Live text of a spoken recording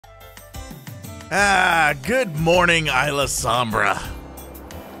Good morning, Isla Sombra.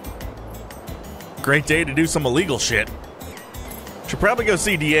 Great day to do some illegal shit. Should probably go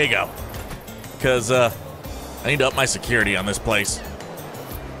see Diego, because I need to up my security on this place.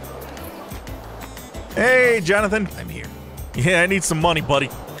 Hey, Jonathan. I'm here. Yeah, I need some money, buddy.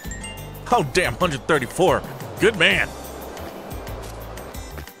 Oh, damn, 134. Good man.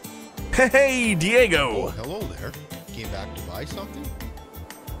 Hey, Diego. Oh, hello there. Came back to buy something?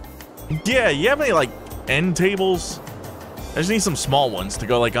 Yeah, you have any, like, end tables? I just need some small ones to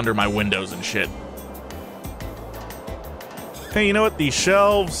go, like, under my windows and shit. Hey, you know what? These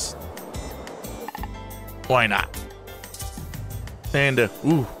shelves... Why not? And,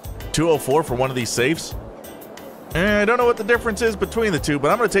 ooh, 204 for one of these safes. I don't know what the difference is between the two,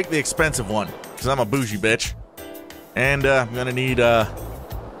 but I'm going to take the expensive one, because I'm a bougie bitch. And, I'm going to need,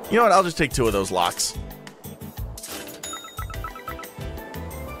 you know what? I'll just take two of those locks.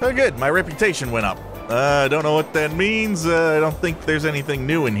 Oh, good. My reputation went up. I don't know what that means. I don't think there's anything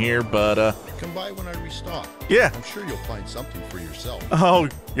new in here, but, Come by when I restock. Yeah. I'm sure you'll find something for yourself. Oh,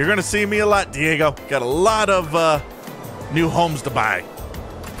 you're going to see me a lot, Diego. Got a lot of, new homes to buy.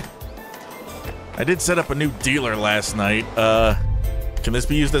 I did set up a new dealer last night. Can this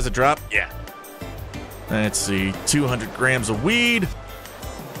be used as a drop? Yeah. Let's see. 200 grams of weed.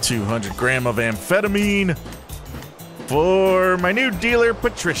 200 gram of amphetamine. For my new dealer,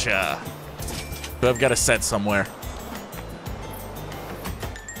 Patricia, who I've got a set somewhere.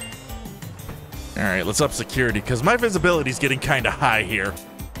 All right, let's up security, because my visibility's getting kind of high here.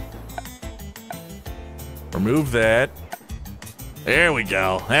 Remove that. There we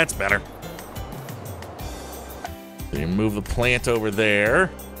go. That's better. You move the plant over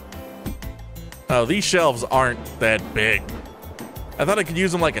there. Oh, these shelves aren't that big. I thought I could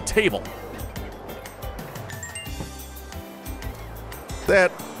use them like a table.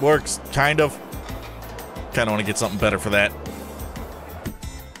 That works, kind of. Kind of want to get something better for that.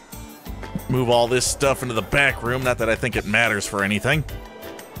 Move all this stuff into the back room. Not that I think it matters for anything.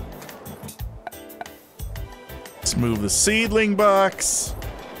 Let's move the seedling box.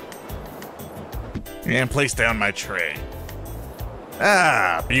 And place down my tray.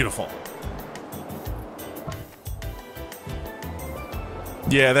 Ah, beautiful.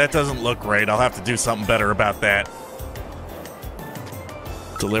 Yeah, that doesn't look right. I'll have to do something better about that.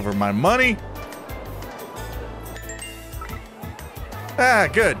 Deliver my money. Ah,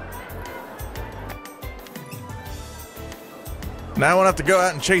 good. Now I won't have to go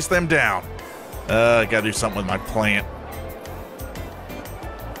out and chase them down. I gotta do something with my plant.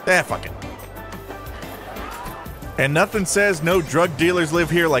 Ah, fuck it. And nothing says no drug dealers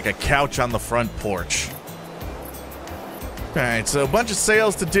live here like a couch on the front porch. Alright, so a bunch of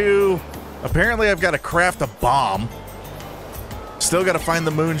sales to do. Apparently I've got to craft a bomb. Still got to find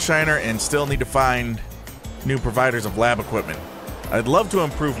the moonshiner and still need to find new providers of lab equipment. I'd love to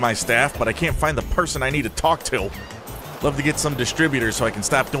improve my staff, but I can't find the person I need to talk to. Love to get some distributors so I can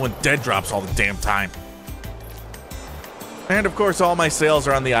stop doing dead drops all the damn time. And of course all my sales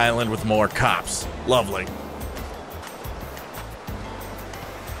are on the island with more cops. Lovely.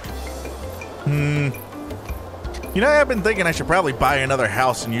 You know, I've been thinking I should probably buy another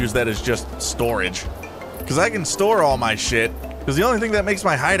house and use that as just storage. Because I can store all my shit, because the only thing that makes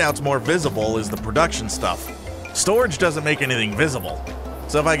my hideouts more visible is the production stuff. Storage doesn't make anything visible.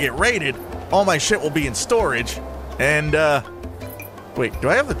 So if I get raided, all my shit will be in storage, and, wait, do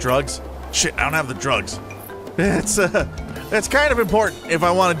I have the drugs? Shit, I don't have the drugs. It's kind of important if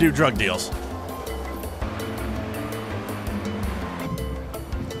I want to do drug deals.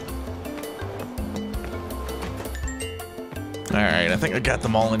 Alright, I think I got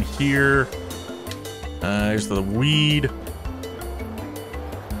them all in here. There's the weed.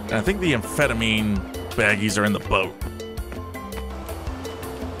 And I think the amphetamine baggies are in the boat.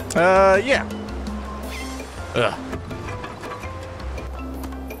 Yeah. Ugh.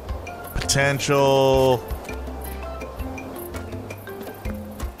 Potential.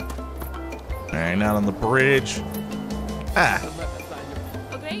 Alright, not on the bridge. Ah.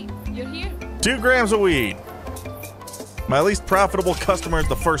 Okay, you're here. 2 grams of weed. My least profitable customer is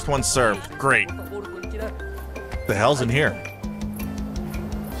the first one served. Great. The hell's in here?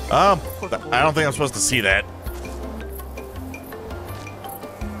 I don't think I'm supposed to see that.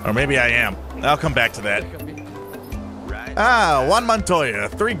 Or maybe I am. I'll come back to that. Ah, Juan Montoya,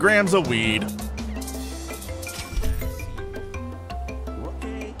 3 grams of weed.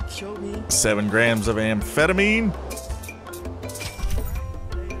 7 grams of amphetamine.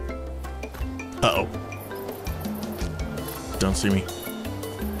 Uh-oh. Don't see me.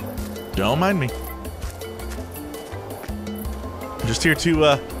 Don't mind me. I'm just here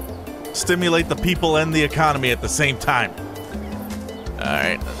to Stimulate the people and the economy at the same time. All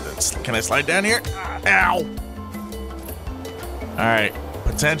right, can I slide down here? Ow! All right,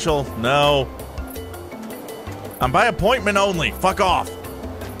 potential, no. I'm by appointment only. Fuck off.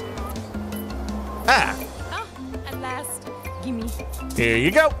 Ah. Ah, at last. Gimme. Here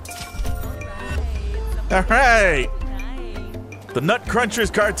you go. All right. The Nut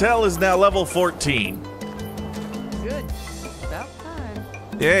Crunchers cartel is now level 14. Good. About time.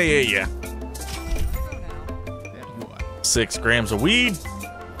 Yeah. 6 grams of weed.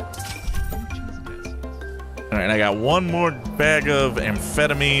 All right, I got one more bag of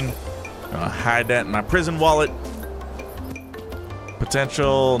amphetamine. I'll hide that in my prison wallet.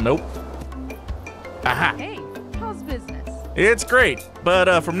 Potential, nope. Aha. Hey, how's business? It's great,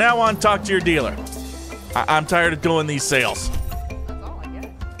 but from now on, talk to your dealer. I'm tired of doing these sales. That's all I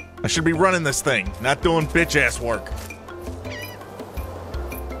guess. I should be running this thing, not doing bitch-ass work.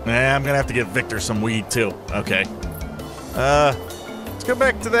 Nah, I'm gonna have to get Victor some weed, too. Okay. Let's go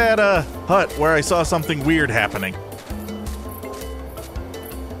back to that, hut where I saw something weird happening.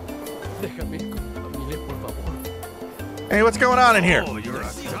 Hey, what's going on in here?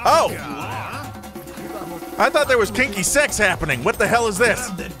 Oh! I thought there was kinky sex happening. What the hell is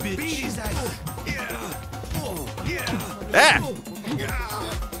this? Ah!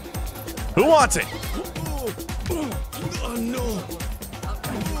 Who wants it?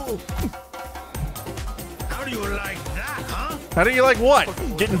 How do you like that, huh? How do you like what?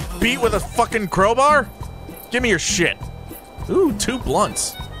 Getting beat with a fucking crowbar? Give me your shit. Ooh, 2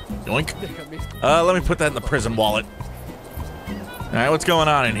 blunts. Yoink. Let me put that in the prison wallet. Alright, what's going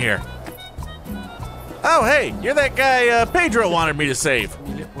on in here? Oh, hey, you're that guy Pedro wanted me to save.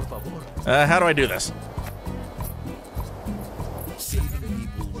 How do I do this? Saving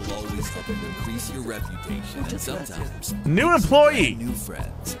people will always help you increase your reputation and sometimes New employee. new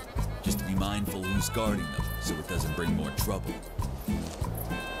friends. Just to be mindful who's guarding them so it doesn't bring more trouble.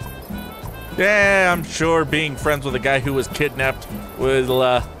 Yeah, I'm sure being friends with a guy who was kidnapped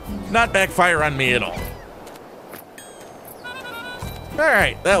will not backfire on me at all.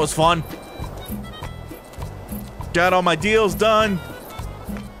 Alright, that was fun. Got all my deals done.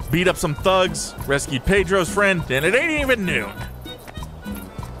 Beat up some thugs. Rescued Pedro's friend. And it ain't even noon.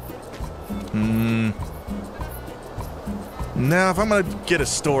 Now, if I'm gonna get a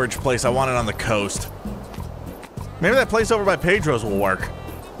storage place, I want it on the coast. Maybe that place over by Pedro's will work.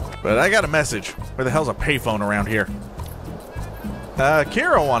 But I got a message. Where the hell's a payphone around here?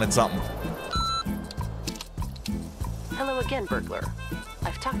 Kira wanted something. Hello again, burglar.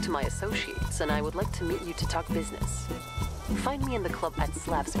 I've talked to my associates, and I would like to meet you to talk business. Find me in the club at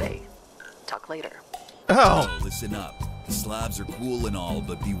Slavs Bay. Talk later. Oh, So listen up. The Slavs are cool and all,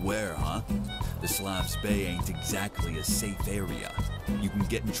 but beware, huh? The Slavs Bay ain't exactly a safe area. You can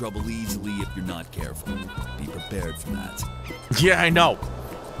get in trouble easily if you're not careful. Be prepared for that. yeah, I know.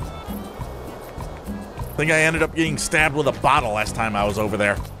 I think I ended up getting stabbed with a bottle last time I was over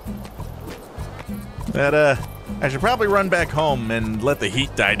there. But, I should probably run back home and let the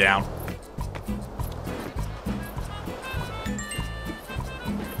heat die down.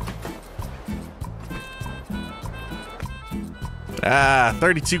 Ah,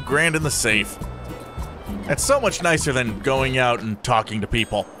 32 grand in the safe. That's so much nicer than going out and talking to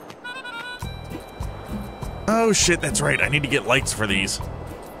people. Oh shit, that's right. I need to get lights for these.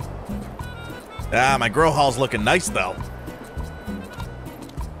 Ah, my grow hall's looking nice though.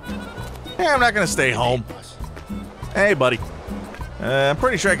 Yeah, I'm not gonna stay home. Hey, buddy. I'm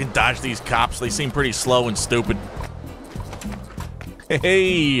pretty sure I can dodge these cops. They seem pretty slow and stupid.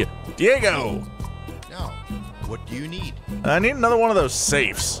 Hey, Diego. Now, what do you need? I need another one of those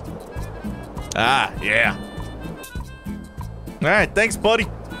safes. Ah, yeah. All right, thanks, buddy.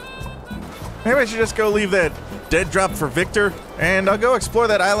 Maybe I should just go leave that dead drop for Victor, and I'll go explore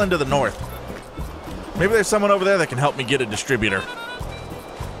that island to the north. Maybe there's someone over there that can help me get a distributor,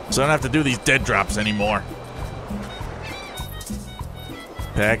 so I don't have to do these dead drops anymore.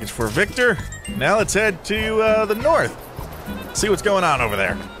 Package for Victor. Now let's head to the north. See what's going on over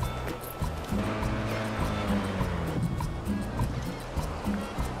there.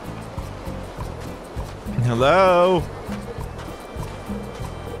 Hello?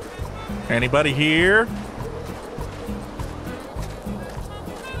 Anybody here?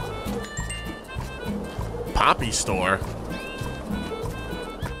 Poppy store?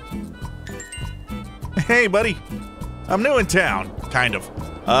 Hey, buddy. I'm new in town, kind of.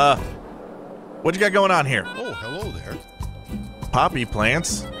 What you got going on here? Oh, hello there. Poppy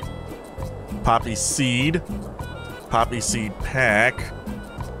plants. Poppy seed pack.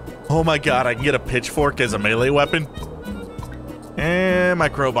 Oh my god, I can get a pitchfork as a melee weapon? And my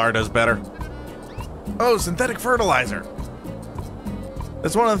crowbar does better. Oh, synthetic fertilizer.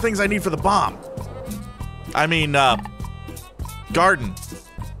 That's one of the things I need for the bomb. I mean, garden.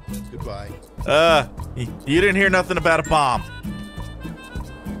 Goodbye. You didn't hear nothing about a bomb.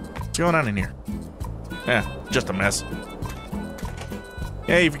 What's going on in here? Yeah, just a mess.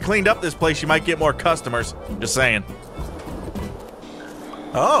 Hey, if you cleaned up this place, you might get more customers. Just saying.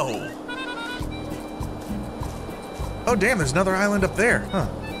 Oh. Oh, damn, there's another island up there. Huh.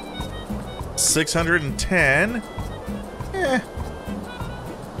 610.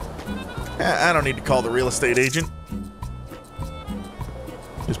 I don't need to call the real estate agent.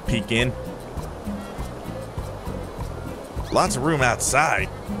 Just peek in. Lots of room outside.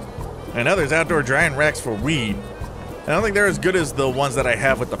 I know there's outdoor drying racks for weed. I don't think they're as good as the ones that I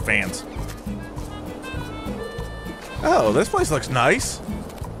have with the fans. Oh, this place looks nice.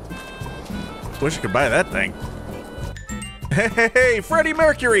 Wish I could buy that thing. Hey, Freddie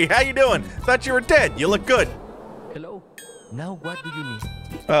Mercury, how you doing? Thought you were dead. You look good. Hello. Now what do you need?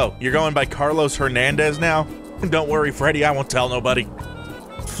 Oh, you're going by Carlos Hernandez now? Don't worry, Freddie, I won't tell nobody.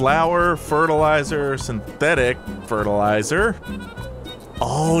 Flour, fertilizer, synthetic fertilizer.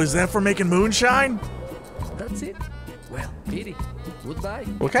 Oh, is that for making moonshine? That's it. Well, pity. Goodbye.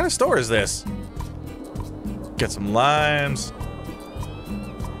 What kind of store is this? Get some limes.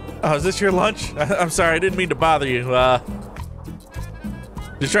 Oh, is this your lunch? I'm sorry, I didn't mean to bother you.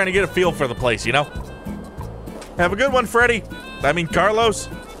 Just trying to get a feel for the place, you know? Have a good one, Freddie. I mean, Carlos.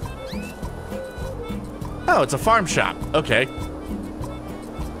 Oh, it's a farm shop. Okay.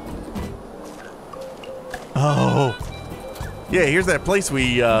 Oh. Yeah, here's that place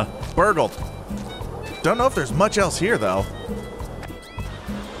we, burgled. Don't know if there's much else here, though.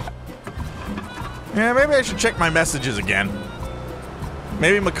 Yeah, maybe I should check my messages again.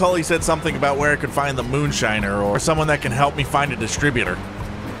 Maybe Macaulay said something about where I could find the moonshiner or someone that can help me find a distributor.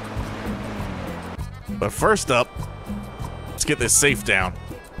 But first up, let's get this safe down.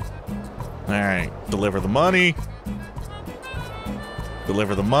 All right, deliver the money.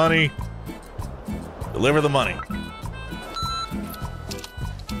 Deliver the money. Deliver the money.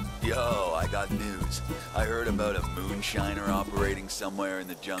 Yo, I got news. I heard about a moonshiner operating somewhere in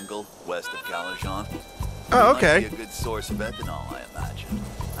the jungle west of Calajan. Oh, okay. Might be a good source of ethanol, I imagine.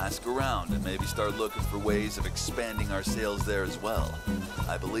 Ask around and maybe start looking for ways of expanding our sales there as well.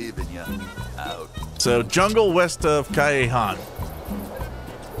 I believe in you. Out. So, jungle west of Callejon.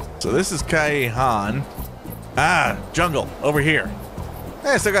 So this is Callejon. Ah, jungle, over here.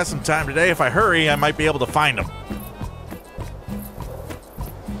 I still got some time today. If I hurry, I might be able to find them.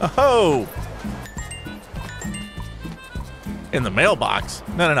 Oh! In the mailbox?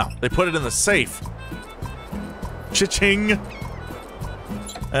 No. They put it in the safe. Cha-ching!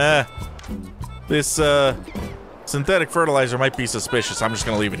 This, synthetic fertilizer might be suspicious. I'm just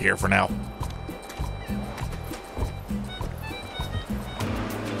gonna leave it here for now.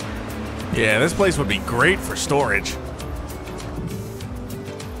 Yeah, this place would be great for storage.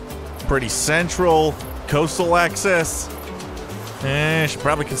 Pretty central, coastal access. Should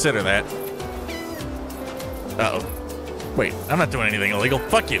probably consider that. Uh-oh. Wait, I'm not doing anything illegal.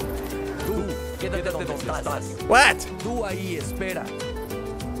 Fuck you. Tú, quédate donde estás. What? Tú ahí espera.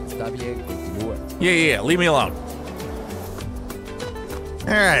 Está bien, continúa. Yeah, leave me alone.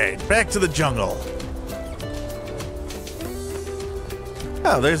 Alright, back to the jungle.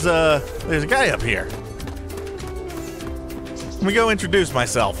 Oh, there's a guy up here. Let me go introduce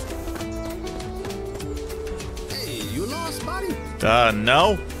myself. Hey, you lost, buddy?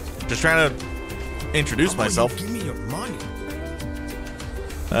 No. Just trying to introduce myself. Give me your money.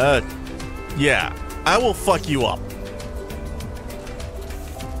 Yeah. I will fuck you up.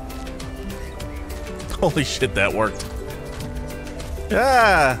 Holy shit, that worked.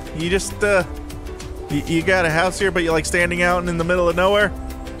 Ah, you just, you got a house here, but you like standing out in the middle of nowhere?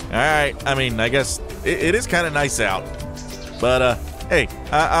 Alright, I mean, I guess it is kind of nice out. But, hey,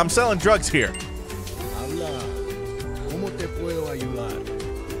 I'm selling drugs here. Habla. ¿Cómo te puedo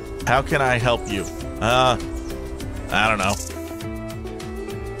ayudar? How can I help you? I don't know.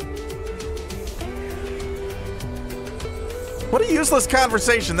 What a useless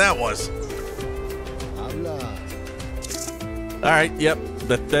conversation that was. Habla. Alright, yep,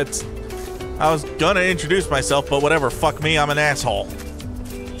 that's... I was gonna introduce myself, but whatever, fuck me, I'm an asshole.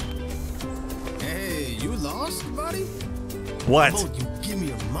 Hey, you lost, buddy? What? Oh, you give me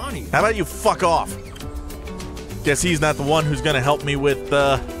your money. How about you fuck off? Guess he's not the one who's gonna help me with,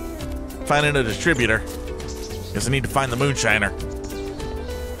 finding a distributor. Guess I need to find the moonshiner.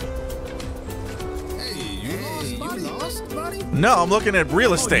 Hey, you lost, buddy? No, I'm looking at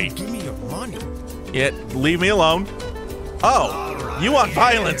real Oh, estate. you give me your money. Yeah, leave me alone. Oh, you want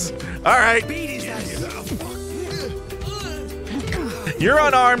violence. All right. You're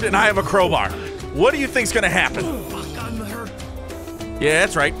unarmed and I have a crowbar. What do you think's gonna happen? Yeah,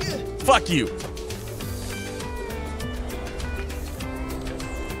 that's right. Fuck you.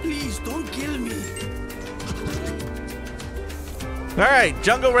 Please don't kill me. All right,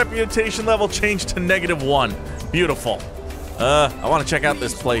 jungle reputation level changed to -1. Beautiful. I want to check out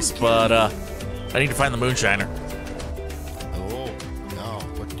this place, but I need to find the moonshiner. Oh, now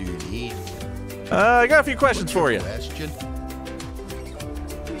what do you need? I got a few questions for you. Question?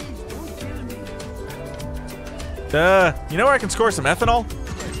 You know where I can score some ethanol?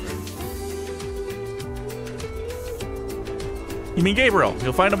 You mean Gabriel?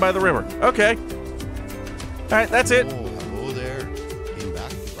 You'll find him by the river. Okay. All right, that's it. Oh, hello there. Came back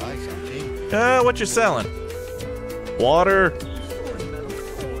to buy something. What you selling? Water.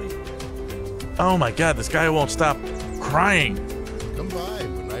 Oh my God, this guy won't stop crying. Come by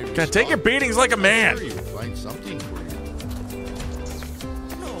when I God, take your restock. beatings like a man. Sure, you'll find something for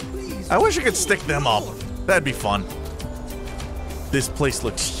you. I wish I could stick them up. That'd be fun. This place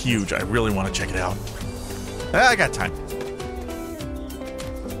looks huge. I really want to check it out. I got time.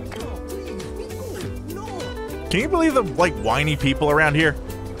 Can you believe the whiny people around here?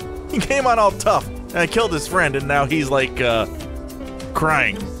 He came on all tough and I killed his friend and now he's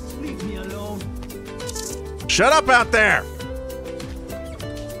crying. Leave me alone. Shut up out there!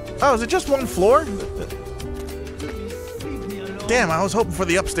 Oh, is it just one floor? Leave me alone. Damn, I was hoping for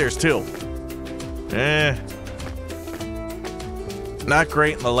the upstairs too. Not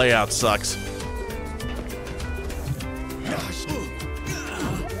great and the layout sucks.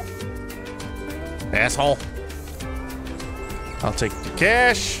 Asshole. I'll take the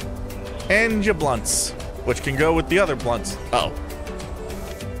cash and your blunts, which can go with the other blunts. Oh.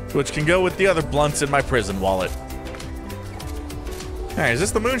 Which can go with the other blunts in my prison wallet. Alright, is this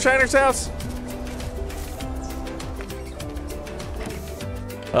the moonshiner's house?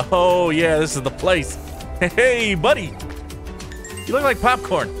 Oh, yeah, this is the place. Hey, buddy. You look like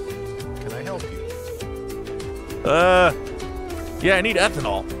popcorn. Can I help you? Yeah, I need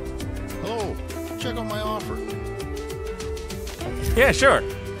ethanol. Hello. Check out my offer. Yeah, sure.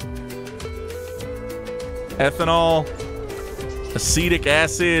 Ethanol, acetic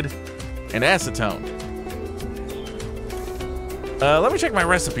acid, and acetone. Let me check my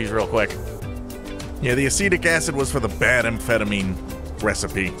recipes real quick. Yeah, the acetic acid was for the bad amphetamine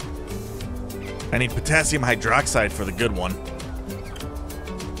recipe. I need potassium hydroxide for the good one.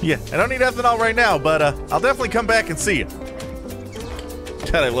 Yeah, I don't need ethanol right now, but I'll definitely come back and see you.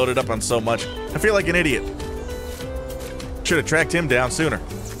 God, I loaded up on so much. I feel like an idiot. Should have tracked him down sooner.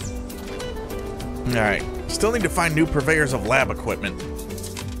 Alright, still need to find new purveyors of lab equipment.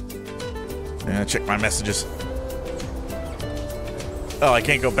 Check my messages. Oh, I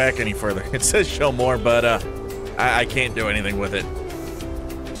can't go back any further. It says show more, but I can't do anything with it.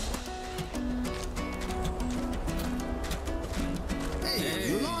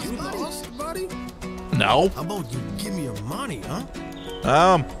 You lost, buddy? No. How about you give me your money, huh?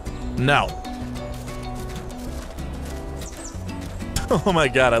 No. Oh my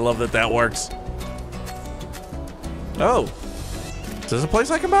God, I love that that works. Oh. Is this a place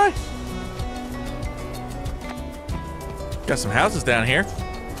I can buy? Got some houses down here.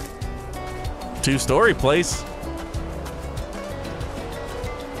 2-story place.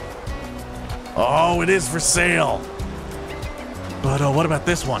 Oh, it is for sale. But what about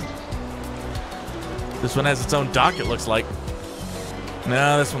this one? This one has its own dock, it looks like.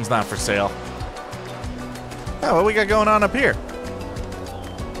 No, this one's not for sale. Oh, what we got going on up here?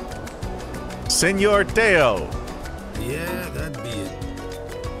 Senor Teo. Yeah, that'd be it.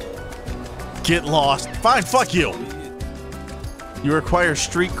 Get lost. Fine, fuck you. You require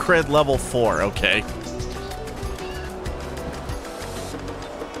street cred level 4, okay.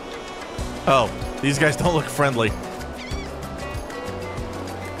 Oh, these guys don't look friendly.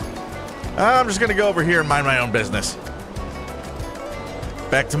 I'm just gonna go over here and mind my own business.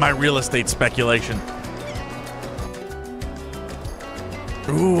 Back to my real estate speculation.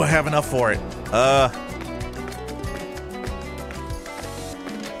 Ooh, I have enough for it.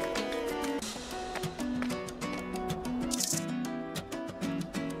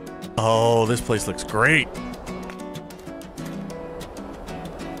 Oh, this place looks great.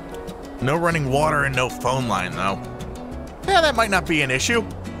 No running water and no phone line, though. Yeah, that might not be an issue.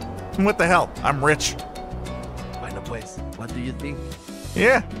 What the hell? I'm rich. Bueno pues, what do you think?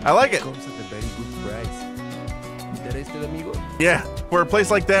 Yeah, I like it. Comes at a very good price. Interested, amigo? Yeah, for a place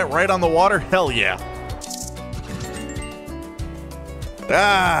like that right on the water, hell yeah.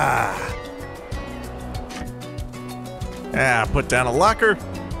 Ah. Ah, put down a locker.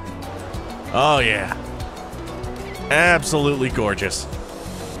 Oh, yeah. Absolutely gorgeous.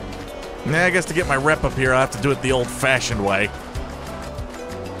 Nah, I guess to get my rep up here, I'll have to do it the old-fashioned way.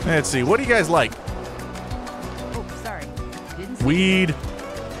 Let's see. What do you guys like? Oh, sorry. Didn't see Weed,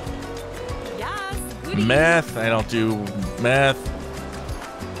 Yes. Goodies. meth. I don't do meth.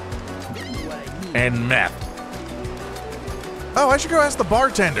 And meth. Oh, I should go ask the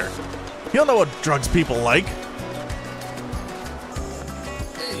bartender. He'll know what drugs people like.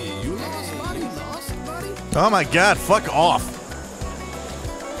 Hey, you lost, buddy? Lost, buddy? Oh my god, fuck off.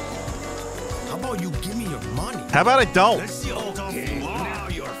 How about you give me your money? How about I don't? Now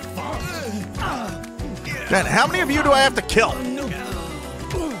you're fucked. Man, how many of you do I have to kill?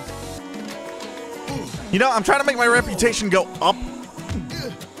 You know, I'm trying to make my reputation go up.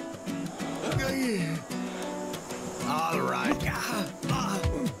 All right.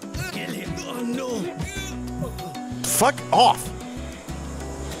 Kill him. Oh, no. Fuck off.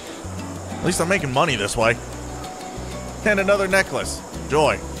 At least I'm making money this way. And another necklace.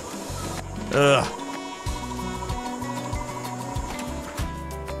 Joy. Ugh.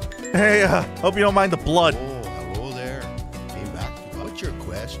 Hey, hope you don't mind the blood. Oh, hello there. Came back. What's your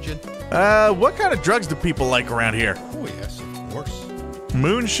question? What kind of drugs do people like around here? Oh, yes, of course.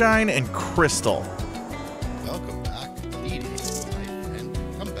 Moonshine and crystal. Welcome back. Eat it, my friend.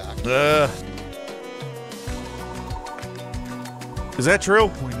 Come back. Is that true?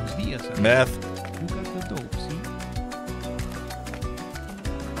 Buenos dias, amigo. Meth. You got the dope,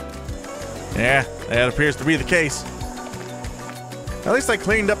 see? Yeah, that appears to be the case. At least I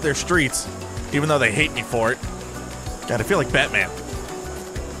cleaned up their streets, even though they hate me for it. God, I feel like Batman.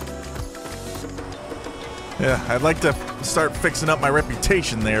 Yeah, I'd like to start fixing up my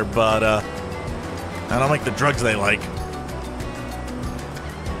reputation there, but I don't like the drugs they like.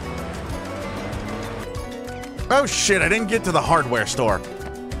 Oh shit, I didn't get to the hardware store.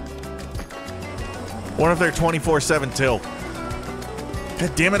 What if they're 24/7 too?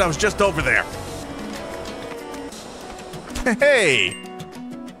 God damn it, I was just over there. Hey!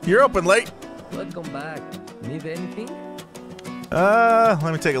 You're open late. Welcome back. Need anything? Let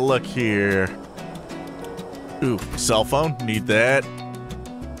me take a look here. Ooh, cell phone, need that.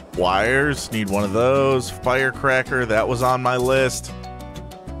 Wires, need one of those. Firecracker, that was on my list.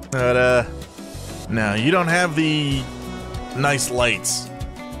 But, no, you don't have the nice lights.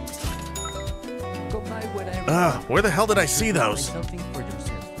 Go by wherever. Where the hell did I see Buy those? something for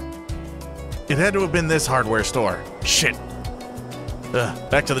yourself. It had to have been this hardware store. Shit.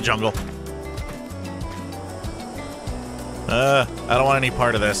 Back to the jungle. I don't want any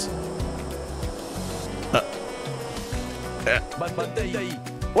part of this. Mantente ahí.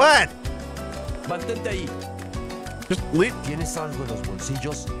 What? Mantente ahí. Just leave. ¿Tienes algo en los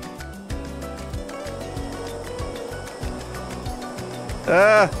bolsillos?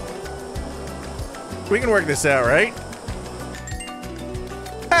 We can work this out, right?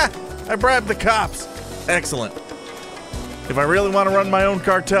 Ha! I bribed the cops. Excellent. If I really want to run my own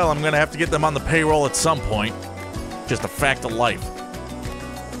cartel, I'm gonna have to get them on the payroll at some point. Just a fact of life.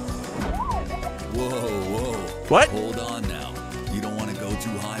 Whoa, whoa. What? Hold on now. You don't want to go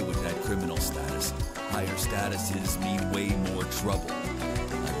too high with that criminal status. Higher statuses mean way more trouble.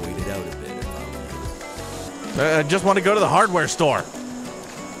 I waited out a bit if I were you. I just want to go to the hardware store.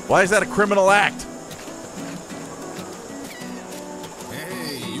 Why is that a criminal act?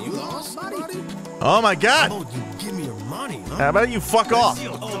 Hey, you lost, buddy? Oh my god! How about you give me your money, huh? How about you fuck off?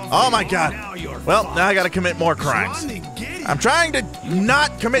 Oh my god. Well, now I gotta commit more crimes. Money, get it. I'm trying to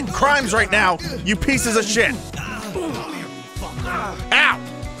not commit crimes right now, you pieces of shit. Ow!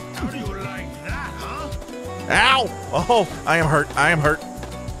 How do you like that, huh? Ow! Oh, I am hurt. I am hurt.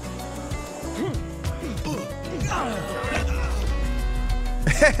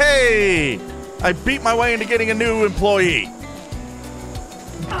 Hey! I beat my way into getting a new employee.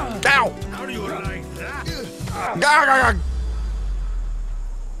 Ow! How do you like that? Gah, gah, gah.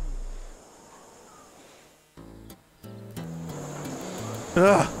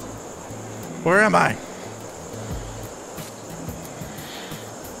 Ugh. Where am I?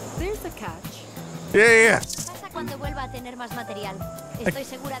 There's the catch. Yeah. Pasa cuando vuelva a tener más material. Estoy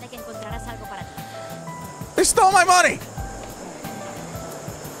segura de que encontrarás algo para ti. They stole my money!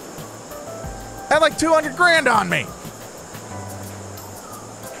 I had like 200 grand on me.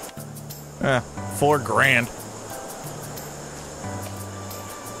 4 grand.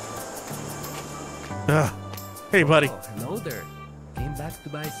 Hey, buddy. Oh, hello there. Came back to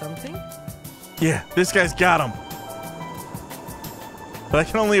buy something? Yeah, this guy's got him. But I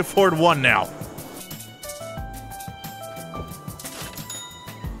can only afford one now.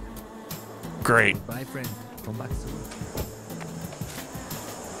 Great. Bye, friend. Come back soon.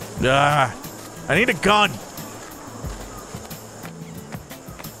 I need a gun.